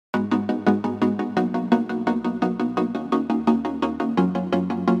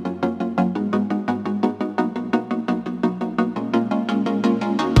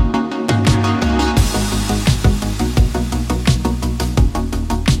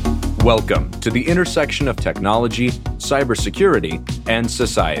Welcome to the intersection of technology, cybersecurity, and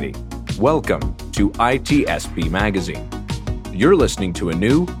society. Welcome to ITSP Magazine. You're listening to a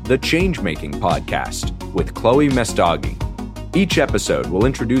new The Changemaking podcast with Chloe Mestagi. Each episode will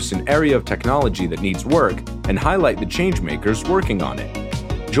introduce an area of technology that needs work and highlight the changemakers working on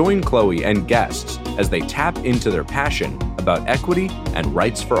it. Join Chloe and guests as they tap into their passion about equity and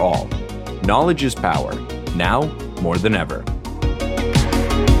rights for all. Knowledge is power, now more than ever.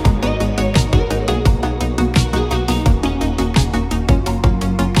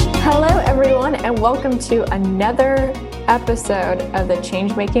 Hello, everyone, and welcome to another episode of the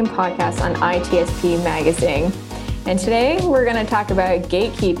Changemaking podcast on ITSP Magazine. And today we're going to talk about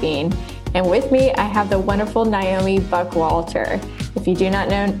gatekeeping. And with me, I have the wonderful Naomi Buckwalter. If you do not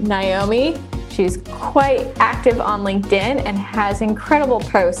know Naomi, she's quite active on LinkedIn and has incredible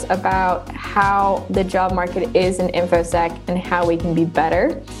posts about how the job market is in InfoSec and how we can be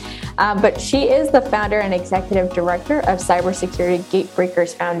better. But she is the founder and executive director of Cybersecurity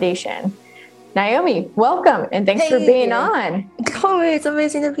Gatebreakers Foundation. Naomi, welcome, and thanks for being on. Chloe, it's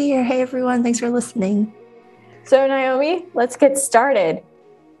amazing to be here. Hey, everyone. Thanks for listening. So, Naomi, let's get started.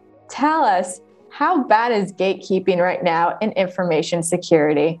 Tell us, how bad is gatekeeping right now in information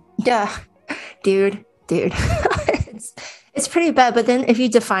security? Yeah, dude. It's pretty bad. But then if you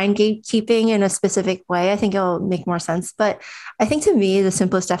define gatekeeping in a specific way, I think it'll make more sense. But I think to me, the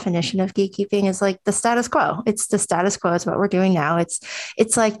simplest definition of gatekeeping is like the status quo. It's the status quo. It's what we're doing now. It's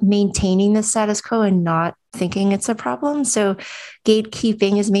like maintaining the status quo and not thinking it's a problem. So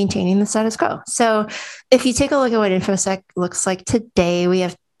gatekeeping is maintaining the status quo. So if you take a look at what InfoSec looks like today, we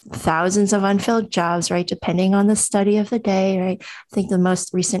have thousands of unfilled jobs, right? Depending on the study of the day, right? I think the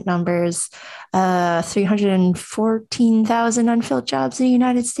most recent numbers, 314,000 unfilled jobs in the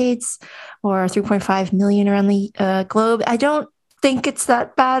United States, or 3.5 million around the globe. I don't think it's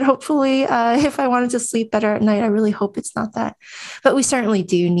that bad. Hopefully, if I wanted to sleep better at night, I really hope it's not that. But we certainly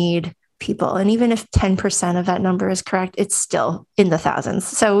do need people. And even if 10% of that number is correct, it's still in the thousands.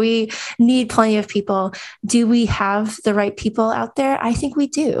 So we need plenty of people. Do we have the right people out there? I think we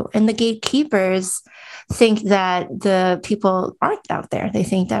do. And the gatekeepers think that the people aren't out there. They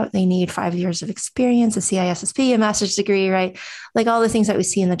think that they need 5 years of experience, a CISSP, a master's degree, right? Like all the things that we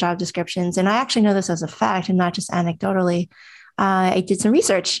see in the job descriptions. And I actually know this as a fact and not just anecdotally. I did some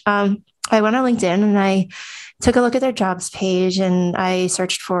research. I went on LinkedIn and I took a look at their jobs page and I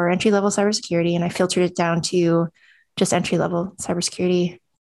searched for entry-level cybersecurity and I filtered it down to just entry-level cybersecurity.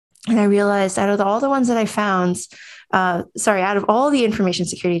 And I realized out of all the ones that I found, out of all the information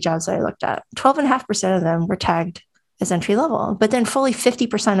security jobs that I looked at, 12.5% of them were tagged as entry-level. But then fully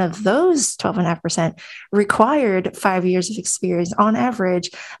 50% of those 12.5% required 5 years of experience on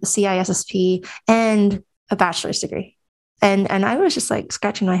average, a CISSP, and a bachelor's degree. And I was just like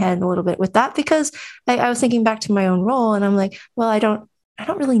scratching my head a little bit with that because I was thinking back to my own role and I'm like, well, I don't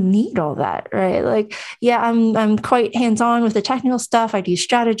really need all that, right? Like, yeah, I'm quite hands-on with the technical stuff. I do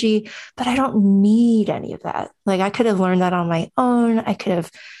strategy, but I don't need any of that. Like I could have learned that on my own. I could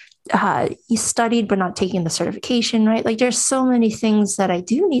have studied, but not taken the certification, right? Like there's so many things that I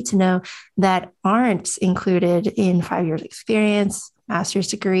do need to know that aren't included in 5 years experience, master's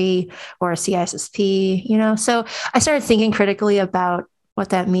degree, or a CISSP, So I started thinking critically about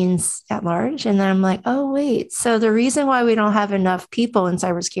what that means at large. And then I'm like, oh, wait. So the reason why we don't have enough people in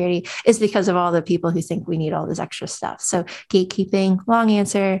cybersecurity is because of all the people who think we need all this extra stuff. So gatekeeping, long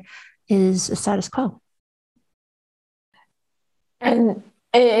answer, is a status quo. And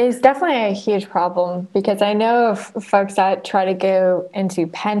it is definitely a huge problem because I know of folks that try to go into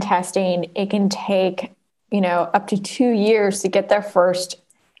pen testing, it can take up to 2 years to get their first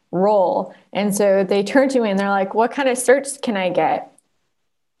role. And so they turn to me and they're like, what kind of certs can I get?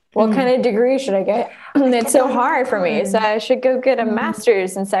 What kind of degree should I get? It's so hard for me. So I should go get a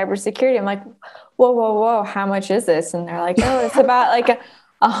master's in cybersecurity. I'm like, whoa. How much is this? And they're like, oh, it's about like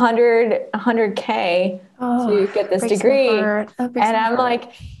 $100K to get this degree. And I'm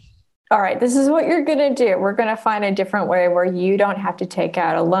like, all right, this is what you're going to do. We're going to find a different way where you don't have to take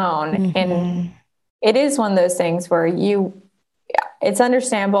out a loan. Mm-hmm. And it is one of those things where it's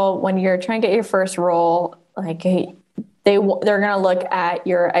understandable when you're trying to get your first role, like they're going to look at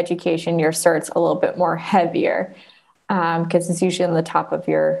your education, your certs a little bit more heavier because it's usually on the top of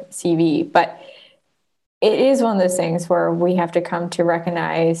your CV. But it is one of those things where we have to come to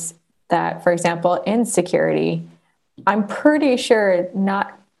recognize that, for example, in security, I'm pretty sure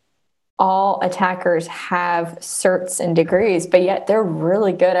not all attackers have certs and degrees, but yet they're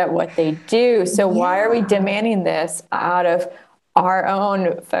really good at what they do. So why are we demanding this out of our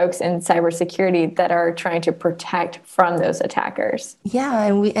own folks in cybersecurity that are trying to protect from those attackers. Yeah,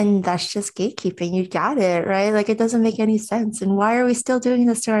 and that's just gatekeeping. You got it, right? Like it doesn't make any sense. And why are we still doing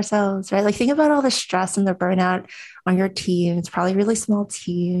this to ourselves, right? Like think about all the stress and the burnout on your team. It's probably a really small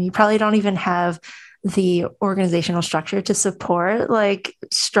team. You probably don't even have the organizational structure to support like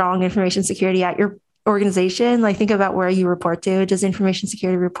strong information security at your organization. Like think about where you report to. Does information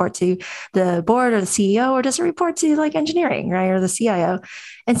security report to the board or the CEO, or does it report to like engineering, right, or the CIO?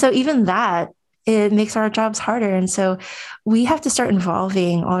 And so even that, it makes our jobs harder. And so we have to start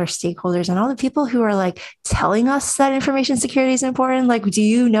involving all our stakeholders and all the people who are like telling us that information security is important. Like, do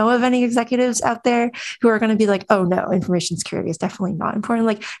you know of any executives out there who are going to be like, oh no, information security is definitely not important?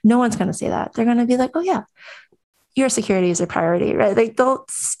 Like no one's going to say that. They're going to be like, oh yeah, your security is a priority, right? Like they'll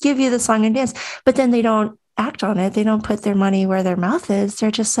give you the song and dance, but then they don't act on it. They don't put their money where their mouth is. They're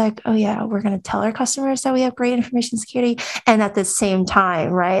just like, oh yeah, we're going to tell our customers that we have great information security. And at the same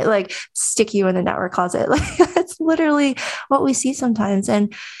time, right, like stick you in the network closet. Like that's literally what we see sometimes.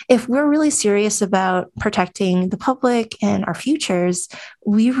 And if we're really serious about protecting the public and our futures,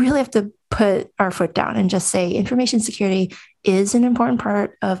 we really have to put our foot down and just say information security is an important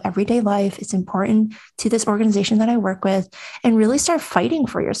part of everyday life. It's important to this organization that I work with, and really start fighting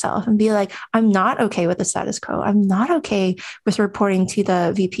for yourself and be like, I'm not okay with the status quo. I'm not okay with reporting to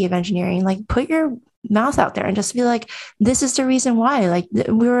the VP of engineering. Like put your mouth out there and just be like, this is the reason why. Like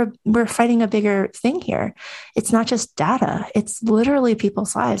we're fighting a bigger thing here. It's not just data. It's literally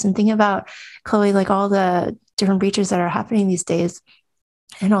people's lives. And think about, Chloe, like all the different breaches that are happening these days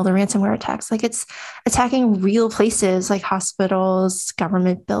and all the ransomware attacks. Like it's attacking real places like hospitals,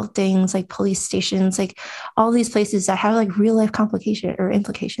 government buildings, like police stations, like all these places that have like real life complication or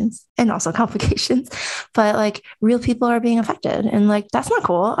implications and also complications, but like real people are being affected. And like, that's not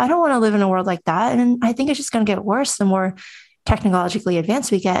cool. I don't want to live in a world like that. And I think it's just going to get worse the more technologically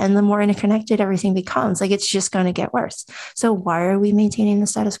advanced we get and the more interconnected everything becomes. Like it's just going to get worse. So why are we maintaining the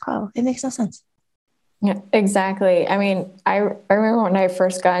status quo? It makes no sense. Yeah, exactly. I mean, I remember when I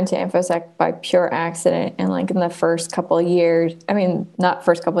first got into InfoSec by pure accident, and like in the first couple of years, I mean, not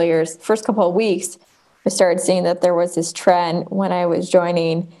first couple of years, first couple of weeks, I started seeing that there was this trend when I was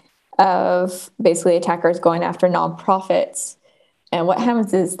joining of basically attackers going after nonprofits. And what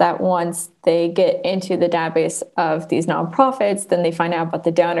happens is that once they get into the database of these nonprofits, then they find out about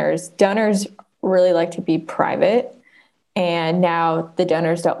the donors. Donors really like to be private. And now the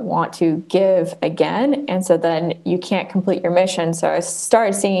donors don't want to give again. And so then you can't complete your mission. So I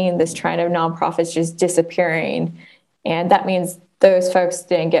started seeing this trend of nonprofits just disappearing. And that means those folks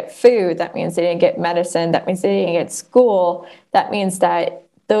didn't get food. That means they didn't get medicine. That means they didn't get school. That means that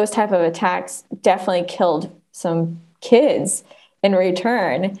those type of attacks definitely killed some kids in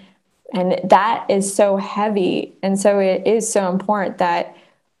return. And that is so heavy. And so it is so important that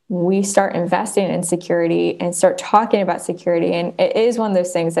we start investing in security and start talking about security. And it is one of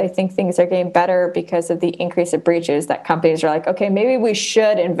those things. I think things are getting better because of the increase of breaches that companies are like, okay, maybe we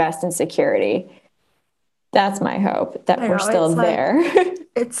should invest in security. That's my hope, that we're still there.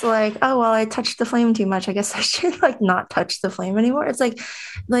 It's like, oh, well, I touched the flame too much. I guess I should like not touch the flame anymore. It's like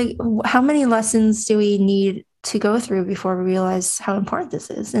how many lessons do we need to go through before we realize how important this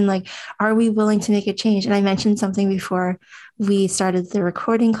is? And like, are we willing to make a change? And I mentioned something before we started the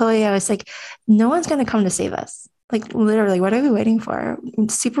recording, Chloe. I was like, no one's going to come to save us. Like literally, what are we waiting for?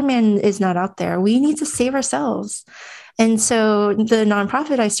 Superman is not out there. We need to save ourselves. And so the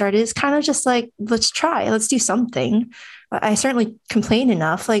nonprofit I started is kind of just like, let's do something. I certainly complain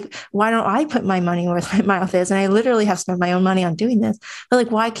enough. Like, why don't I put my money where my mouth is? And I literally have spent my own money on doing this, but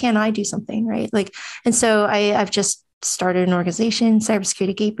like, why can't I do something? Right. Like, and so I've just started an organization,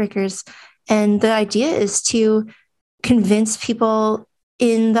 Cybersecurity Gatebreakers. And the idea is to convince people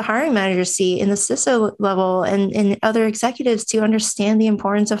in the hiring manager seat, in the CISO level, and other executives to understand the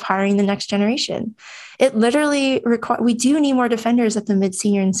importance of hiring the next generation. It literally we do need more defenders at the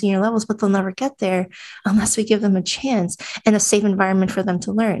mid-senior and senior levels, but they'll never get there unless we give them a chance and a safe environment for them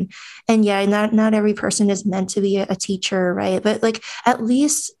to learn. And yeah, not every person is meant to be a teacher, right? But like at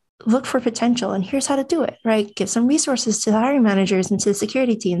least look for potential, and here's how to do it, right? Give some resources to the hiring managers and to the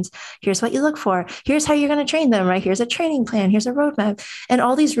security teams. Here's what you look for. Here's how you're going to train them, right? Here's a training plan. Here's a roadmap. And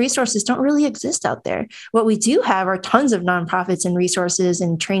all these resources don't really exist out there. What we do have are tons of nonprofits and resources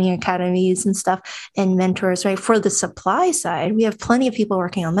and training academies and stuff and mentors, right? For the supply side, we have plenty of people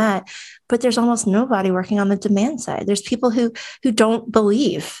working on that, but there's almost nobody working on the demand side. There's people who don't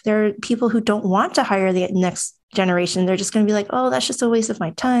believe. There are people who don't want to hire the next generation. They're just going to be like, oh, that's just a waste of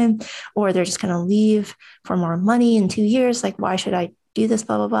my time. Or they're just going to leave for more money in 2 years. Like, why should I do this,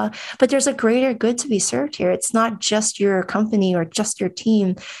 blah, blah, blah. But there's a greater good to be served here. It's not just your company or just your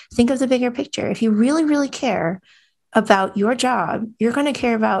team. Think of the bigger picture. If you really, really care about your job, you're going to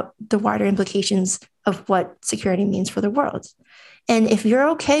care about the wider implications of what security means for the world. And if you're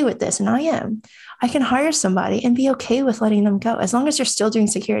okay with this, and I am, I can hire somebody and be okay with letting them go as long as they're still doing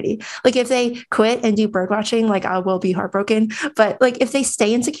security. Like if they quit and do bird watching, like I will be heartbroken. But like if they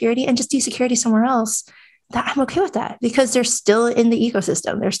stay in security and just do security somewhere else, that I'm okay with that because they're still in the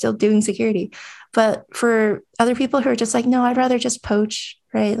ecosystem. They're still doing security. But for other people who are just like, no, I'd rather just poach,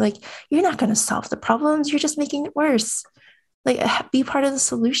 right? Like you're not going to solve the problems. You're just making it worse. Like be part of the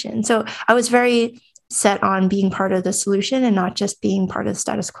solution. So I was very set on being part of the solution and not just being part of the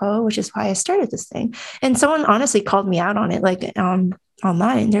status quo, which is why I started this thing. And someone honestly called me out on it, like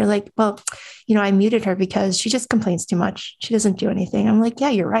online. They're like, well, I muted her because she just complains too much. She doesn't do anything. I'm like, yeah,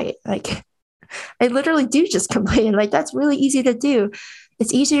 you're right. Like I literally do just complain. Like that's really easy to do.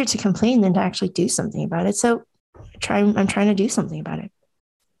 It's easier to complain than to actually do something about it. So I'm trying to do something about it.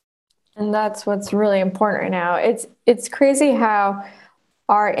 And that's what's really important right now. It's crazy how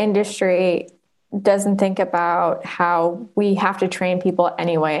our industry doesn't think about how we have to train people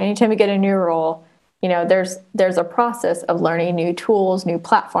anyway. Anytime we get a new role, there's a process of learning new tools, new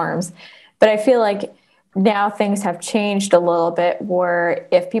platforms. But I feel like now things have changed a little bit where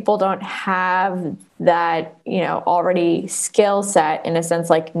if people don't have that, already skill set in a sense,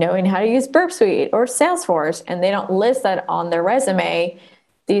 like knowing how to use Burp Suite or Salesforce, and they don't list that on their resume,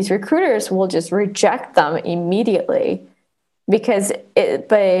 these recruiters will just reject them immediately because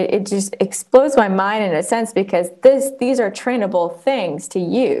it just explodes my mind in a sense because these are trainable things to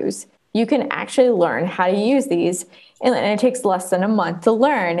use. You can actually learn how to use these and it takes less than a month to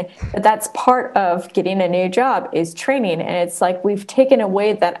learn. But that's part of getting a new job is training. And it's like we've taken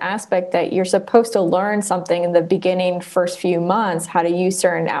away that aspect that you're supposed to learn something in the beginning first few months, how to use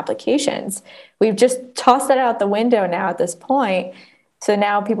certain applications. We've just tossed that out the window now at this point. So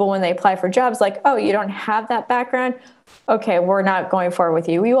now people, when they apply for jobs, like, oh, you don't have that background? Okay, we're not going forward with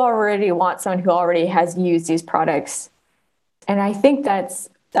you. We already want someone who already has used these products. And I think that's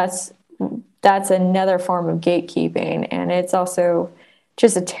another form of gatekeeping. And it's also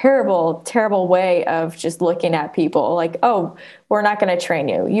just a terrible, terrible way of just looking at people like, oh, we're not going to train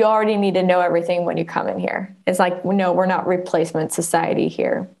you. You already need to know everything when you come in here. It's like, no, we're not replacement society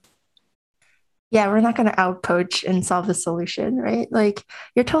here. Yeah, we're not going to outpoach and solve the solution, right? Like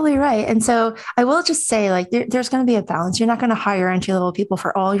you're totally right. And so I will just say like there's going to be a balance. You're not going to hire entry level people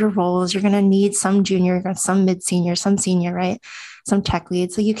for all your roles. You're going to need some junior, some mid-senior, some senior, right? Some tech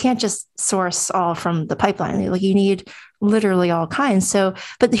leads. So you can't just source all from the pipeline. Like you need literally all kinds. So,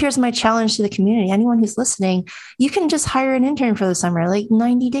 but here's my challenge to the community. Anyone who's listening, you can just hire an intern for the summer, like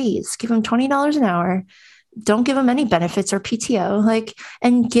 90 days, give them $20 an hour. Don't give them any benefits or PTO,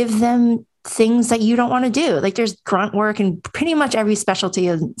 and give them things that you don't want to do. Like there's grunt work in pretty much every specialty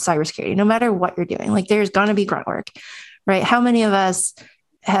of cybersecurity, no matter what you're doing. Like there's going to be grunt work, right? How many of us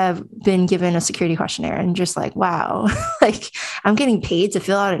have been given a security questionnaire and just like, wow, like I'm getting paid to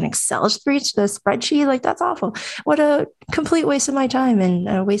fill out an Excel spreadsheet. Like that's awful. What a complete waste of my time and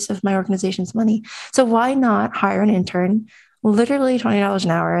a waste of my organization's money. So why not hire an intern, literally $20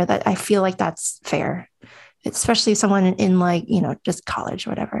 an hour? That I feel like that's fair, especially someone in just college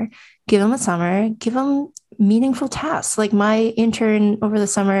or whatever. Give them a summer, give them meaningful tasks. Like my intern over the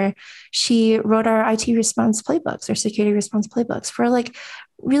summer, she wrote our IT response playbooks or security response playbooks for like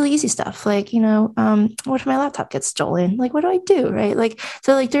really easy stuff. Like, what if my laptop gets stolen? Like, what do I do? Right.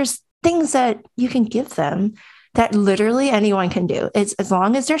 So there's things that you can give them that literally anyone can do. It's as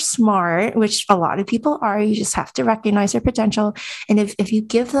long as they're smart, which a lot of people are, you just have to recognize their potential. And if you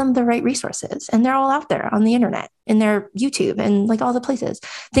give them the right resources, and they're all out there on the internet, in their YouTube and like all the places,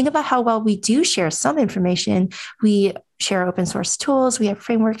 think about how well we do share some information. We share open source tools, we have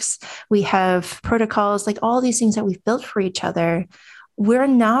frameworks, we have protocols, like all these things that we've built for each other. We're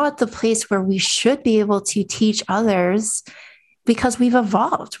now at the place where we should be able to teach others because we've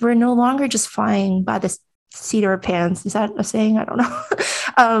evolved. We're no longer just flying by the seat of our pants. Is that a saying? I don't know.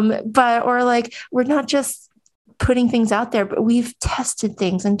 We're not just putting things out there, but we've tested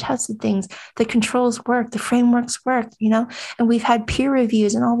things. The controls work, the frameworks work, and we've had peer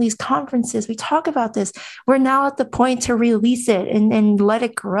reviews and all these conferences. We talk about this. We're now at the point to release it and let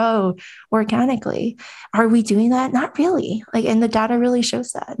it grow organically. Are we doing that? Not really. And the data really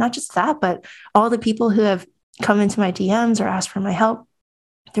shows that. Not just that, but all the people who have come into my DMs or asked for my help,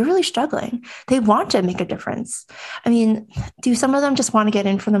 they're really struggling. They want to make a difference. I mean, do some of them just want to get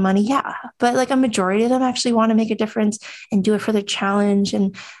in for the money? Yeah. But like a majority of them actually want to make a difference and do it for the challenge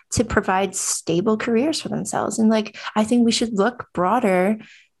and to provide stable careers for themselves. And like, I think we should look broader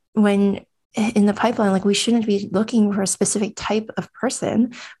when in the pipeline. Like, we shouldn't be looking for a specific type of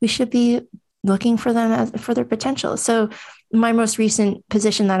person. We should be looking for them for their potential. So my most recent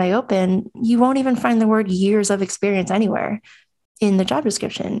position that I opened, you won't even find the word years of experience anywhere in the job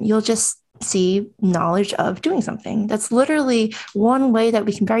description. You'll just see knowledge of doing something. That's literally one way that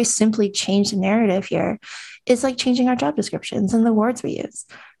we can very simply change the narrative here, is like changing our job descriptions and the words we use.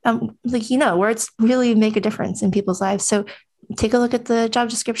 Words really make a difference in people's lives. So take a look at the job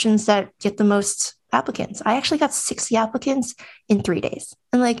descriptions that get the most applicants. I actually got 60 applicants in 3 days.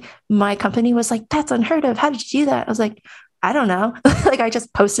 And like, my company was like, that's unheard of. How did you do that? I was like, I don't know. Like, I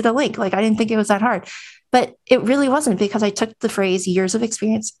just posted a link. Like, I didn't think it was that hard. But it really wasn't, because I took the phrase years of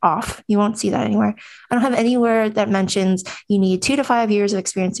experience off. You won't see that anywhere. I don't have anywhere that mentions you need 2 to 5 years of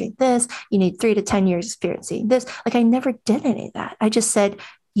experience doing this. You need 3 to 10 years experience doing this. Like, I never did any of that. I just said,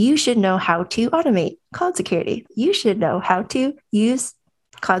 you should know how to automate cloud security. You should know how to use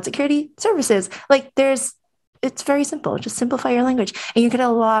cloud security services. Like, it's very simple. Just simplify your language, and you get a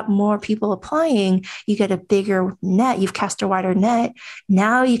lot more people applying. You get a bigger net. You've cast a wider net.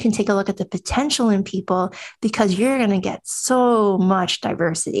 Now you can take a look at the potential in people, because you're going to get so much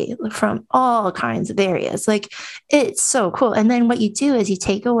diversity from all kinds of areas. Like, it's so cool. And then what you do is you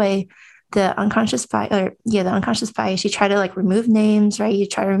take away the unconscious bias, You try to like remove names, right? You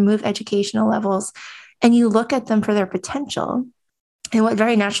try to remove educational levels, and you look at them for their potential. And what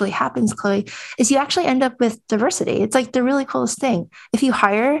very naturally happens, Chloe, is you actually end up with diversity. It's like the really coolest thing. If you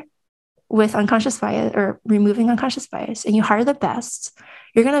hire with unconscious bias or removing unconscious bias, and you hire the best,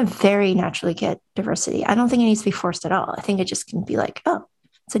 you're going to very naturally get diversity. I don't think it needs to be forced at all. I think it just can be like, oh,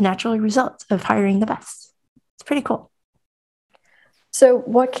 it's a natural result of hiring the best. It's pretty cool. So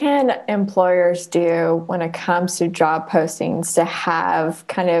what can employers do when it comes to job postings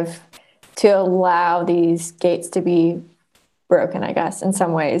to allow these gates to be broken, I guess, in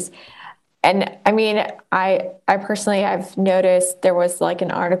some ways? And I mean, I personally, I've noticed there was like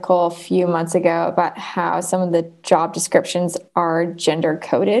an article a few months ago about how some of the job descriptions are gender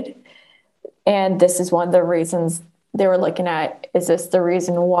coded. And this is one of the reasons they were looking at, is this the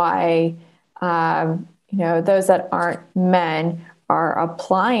reason why, those that aren't men are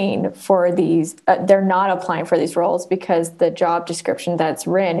applying for these, they're not applying for these roles because the job description that's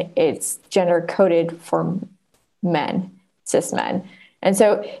written, it's gender coded for men, cis men. And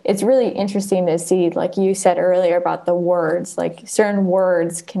so it's really interesting to see, like you said earlier about the words, like certain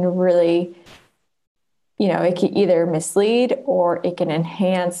words can really, it can either mislead or it can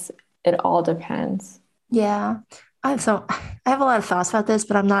enhance. It all depends. Yeah. I have a lot of thoughts about this,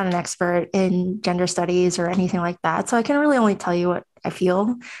 but I'm not an expert in gender studies or anything like that. So I can really only tell you what I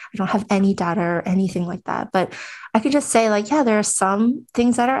feel. I don't have any data or anything like that, but I could just say like, yeah, there are some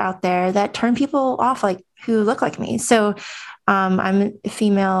things that are out there that turn people off, like who look like me. So I'm a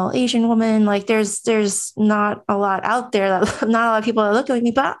female Asian woman. Like there's not a lot out there, not a lot of people that look like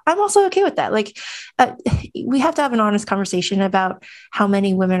me, but I'm also okay with that. Like we have to have an honest conversation about how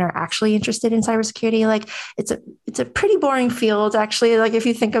many women are actually interested in cybersecurity. Like it's a pretty boring field, actually. Like if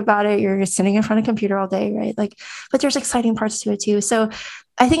you think about it, you're sitting in front of a computer all day, right? Like, but there's exciting parts to it too. So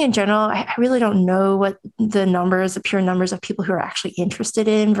I think in general, I really don't know what the pure numbers of people who are actually interested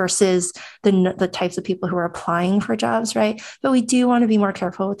in versus the types of people who are applying for jobs, right? But we do want to be more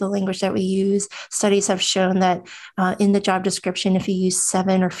careful with the language that we use. Studies have shown that in the job description, if you use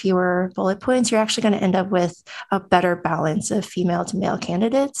 7 or fewer bullet points, you're actually going to end up with a better balance of female to male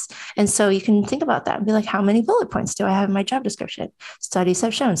candidates. And so you can think about that and be like, how many bullet points do I have in my job description? Studies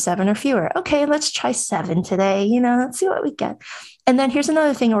have shown 7 or fewer. Okay, let's try 7 today. Let's see what we get. And then here's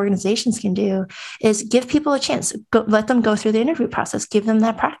another thing organizations can do is give people a chance. Let them go through the interview process. Give them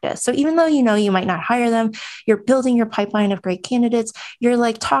that practice. So even though you might not hire them, you're building your pipeline of great candidates. You're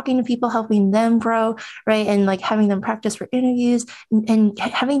like talking to people, helping them grow, right? And like having them practice for interviews and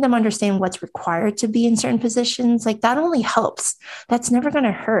having them understand what's required to be in certain positions. Like that only helps. That's never going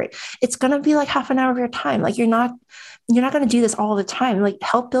to hurt. It's going to be like half an hour of your time. Like you're not going to do this all the time. Like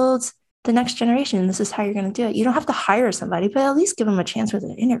help build the next generation. This is how you're going to do it. You don't have to hire somebody, but at least give them a chance with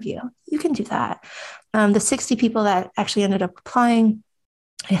an interview. You can do that. The 60 people that actually ended up applying,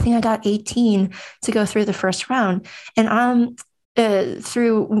 I think I got 18 to go through the first round. And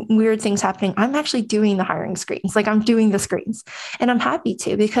through weird things happening, I'm actually doing the hiring screens. Like I'm doing the screens, and I'm happy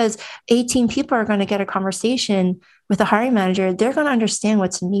to, because 18 people are going to get a conversation with the hiring manager. They're going to understand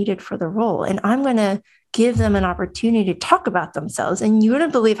what's needed for the role. And I'm going to give them an opportunity to talk about themselves. And you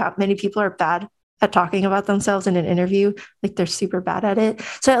wouldn't believe how many people are bad at talking about themselves in an interview. Like they're super bad at it.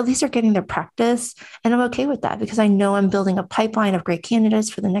 So at least they're getting their practice. And I'm okay with that because I know I'm building a pipeline of great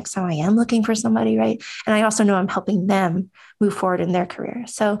candidates for the next time I am looking for somebody, right? And I also know I'm helping them move forward in their career.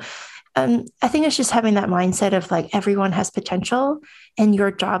 So I think it's just having that mindset of like everyone has potential, and your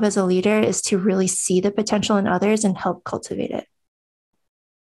job as a leader is to really see the potential in others and help cultivate it.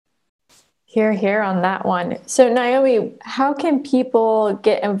 Here on that one. So Naomi, how can people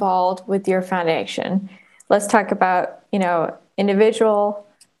get involved with your foundation? Let's talk about, individual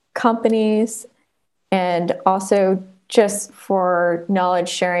companies, and also just for knowledge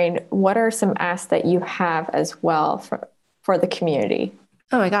sharing, what are some asks that you have as well for the community?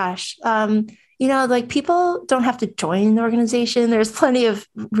 Oh my gosh. Like people don't have to join the organization. There's plenty of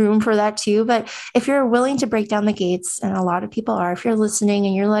room for that too. But if you're willing to break down the gates, and a lot of people are, if you're listening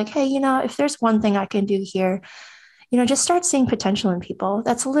and you're like, hey, if there's one thing I can do here, just start seeing potential in people.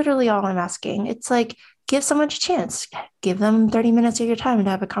 That's literally all I'm asking. It's like, give someone a chance, give them 30 minutes of your time to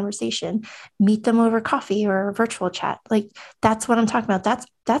have a conversation, meet them over coffee or a virtual chat. Like that's what I'm talking about.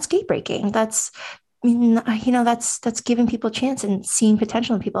 That's gate breaking. That's giving people a chance and seeing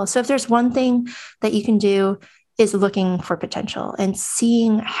potential in people. So if there's one thing that you can do is looking for potential and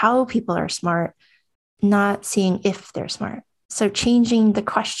seeing how people are smart, not seeing if they're smart. So changing the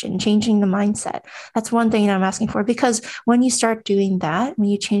question, changing the mindset. That's one thing I'm asking for, because when you start doing that, when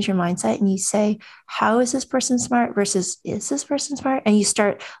you change your mindset and you say, how is this person smart versus is this person smart? And you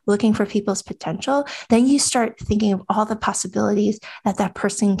start looking for people's potential, then you start thinking of all the possibilities that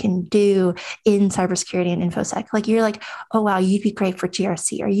person can do in cybersecurity and InfoSec. Like you're like, oh, wow, you'd be great for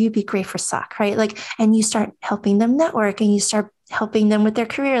GRC, or you'd be great for SOC, right? Like, and you start helping them network, and you start helping them with their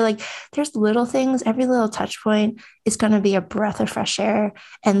career. Like there's little things, every little touch point is going to be a breath of fresh air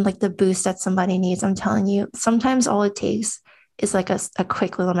and like the boost that somebody needs. I'm telling you, sometimes all it takes is like a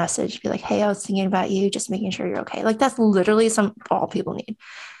quick little message, be like, hey, I was thinking about you, just making sure you're okay. Like that's literally all people need.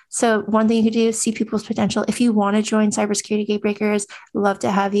 So one thing you can do is see people's potential. If you want to join Cybersecurity Gatebreakers, love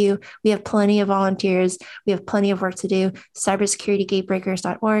to have you. We have plenty of volunteers. We have plenty of work to do.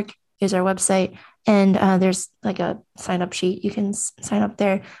 Cybersecuritygatebreakers.org is our website. And there's like a sign up sheet. You can sign up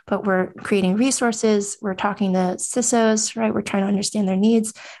there, but we're creating resources. We're talking to CISOs, right? We're trying to understand their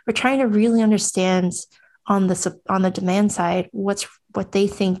needs. We're trying to really understand on the demand side, what they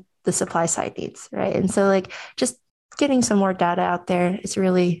think the supply side needs, right? And so like just getting some more data out there is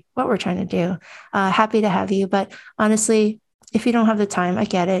really what we're trying to do. Happy to have you. But honestly, if you don't have the time, I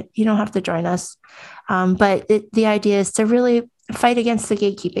get it. You don't have to join us. But the idea is to really fight against the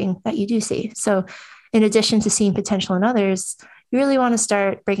gatekeeping that you do see. So in addition to seeing potential in others, you really want to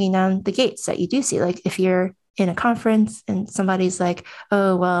start breaking down the gates that you do see. Like if you're in a conference and somebody's like,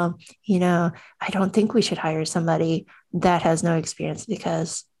 oh, well, I don't think we should hire somebody that has no experience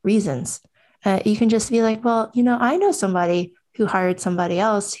because reasons. You can just be like, well, I know somebody who hired somebody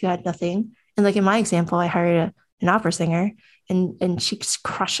else who had nothing. And like in my example, I hired an opera singer and she's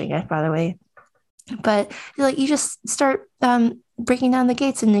crushing it, by the way. But like you just start breaking down the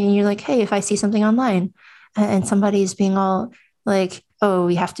gates, and then you're like, hey, if I see something online and somebody's being all like, oh,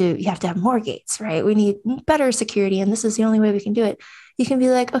 you have to have more gates, right? We need better security, and this is the only way we can do it. You can be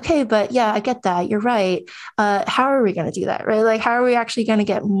like, okay, but yeah, I get that. You're right. How are we going to do that, right? Like, how are we actually going to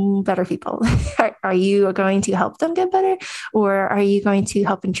get better people? Are you going to help them get better, or are you going to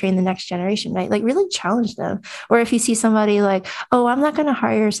help and train the next generation, right? Like, really challenge them. Or if you see somebody like, oh, I'm not going to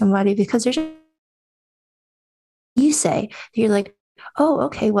hire somebody because they're just, you say, you're like, oh,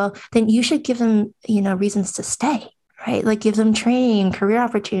 okay, well, then you should give them, reasons to stay, right? Like give them training, career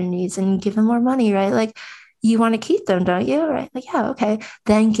opportunities, and give them more money, right? Like you want to keep them, don't you? Right? Like, yeah, okay.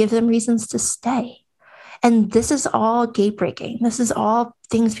 Then give them reasons to stay. And this is all gate breaking. This is all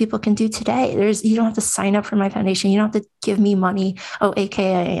things people can do today. You don't have to sign up for my foundation. You don't have to give me money. Oh,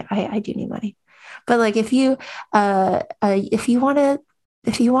 AKA, I do need money. But like if you want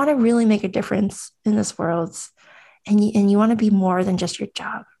to really make a difference in this world, and you want to be more than just your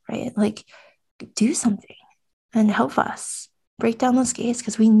job, right? Like do something and help us break down those gates,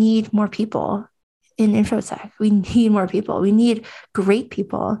 because we need more people in InfoSec. We need more people. We need great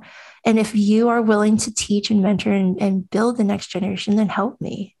people. And if you are willing to teach and mentor and build the next generation, then help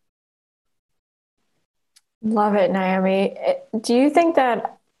me. Love it, Naomi. Do you think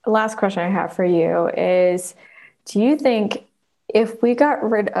that, last question I have for you is, do you think if we got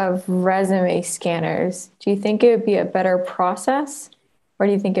rid of resume scanners, do you think it would be a better process, or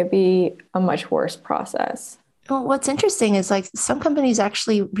do you think it'd be a much worse process? Well, what's interesting is like some companies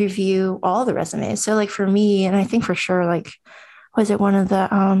actually review all the resumes. So like for me, and I think for sure, like, was it one of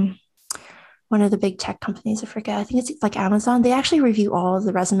the one of the big tech companies, I forget, I think it's like Amazon, they actually review all of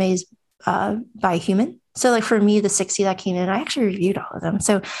the resumes by human. So like for me, the 60 that came in, I actually reviewed all of them.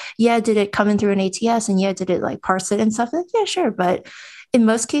 So yeah, did it come in through an ATS? And yeah, did it like parse it and stuff? Like, yeah, sure. But in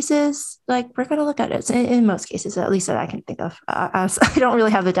most cases, like we're going to look at it. In most cases, at least that I can think of. I don't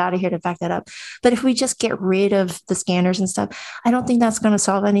really have the data here to back that up. But if we just get rid of the scanners and stuff, I don't think that's going to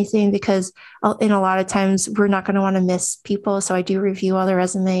solve anything, because in a lot of times we're not going to want to miss people. So I do review all the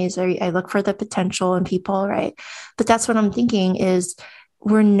resumes. I look for the potential in people, right? But that's what I'm thinking is,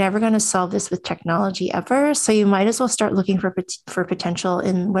 we're never going to solve this with technology ever. So you might as well start looking for potential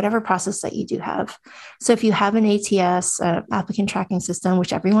in whatever process that you do have. So if you have an ATS, applicant tracking system,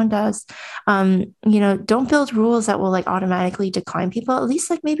 which everyone does, don't build rules that will like automatically decline people. At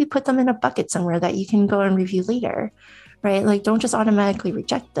least like maybe put them in a bucket somewhere that you can go and review later, right? Like don't just automatically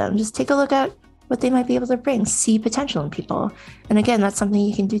reject them. Just take a look at what they might be able to bring, see potential in people. And again, that's something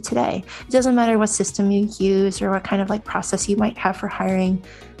you can do today. It doesn't matter what system you use or what kind of like process you might have for hiring,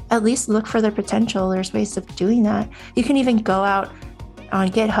 at least look for their potential. There's ways of doing that. You can even go out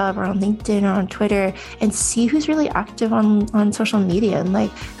on GitHub or on LinkedIn or on Twitter and see who's really active on social media and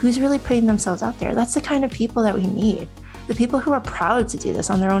like who's really putting themselves out there. That's the kind of people that we need. The people who are proud to do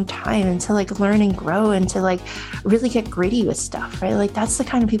this on their own time and to like learn and grow and to like really get gritty with stuff, right? Like that's the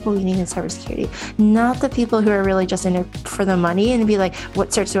kind of people we need in cybersecurity, not the people who are really just in it for the money and be like, what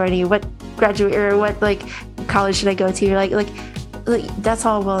certs do I need? What graduate or what like college should I go to? Like that's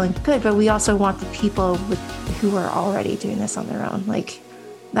all well and good, but we also want the people who are already doing this on their own. Like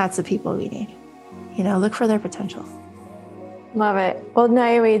that's the people we need, look for their potential. Love it. Well,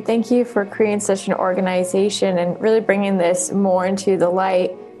 Naomi, thank you for creating such an organization and really bringing this more into the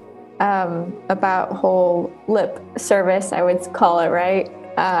light about whole lip service, I would call it, right?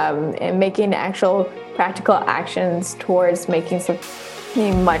 And making actual practical actions towards making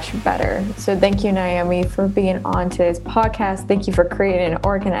something much better. So thank you, Naomi, for being on today's podcast. Thank you for creating an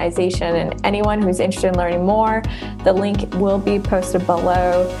organization. And anyone who's interested in learning more, the link will be posted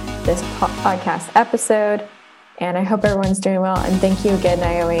below this podcast episode. And I hope everyone's doing well. And thank you again,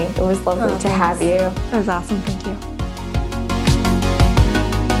 Naomi. It was lovely to have you. It was awesome. Thank you.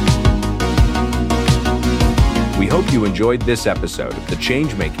 We hope you enjoyed this episode of the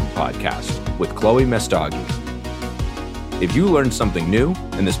Changemaking Podcast with Chloe Mestagi. If you learned something new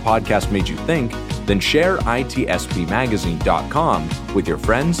and this podcast made you think, then share itspmagazine.com with your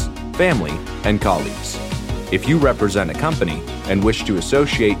friends, family, and colleagues. If you represent a company and wish to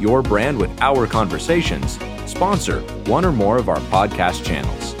associate your brand with our conversations, sponsor one or more of our podcast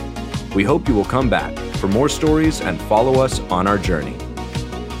channels. We hope you will come back for more stories and follow us on our journey.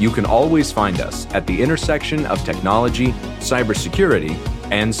 You can always find us at the intersection of technology, cybersecurity,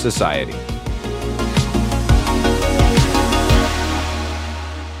 and society.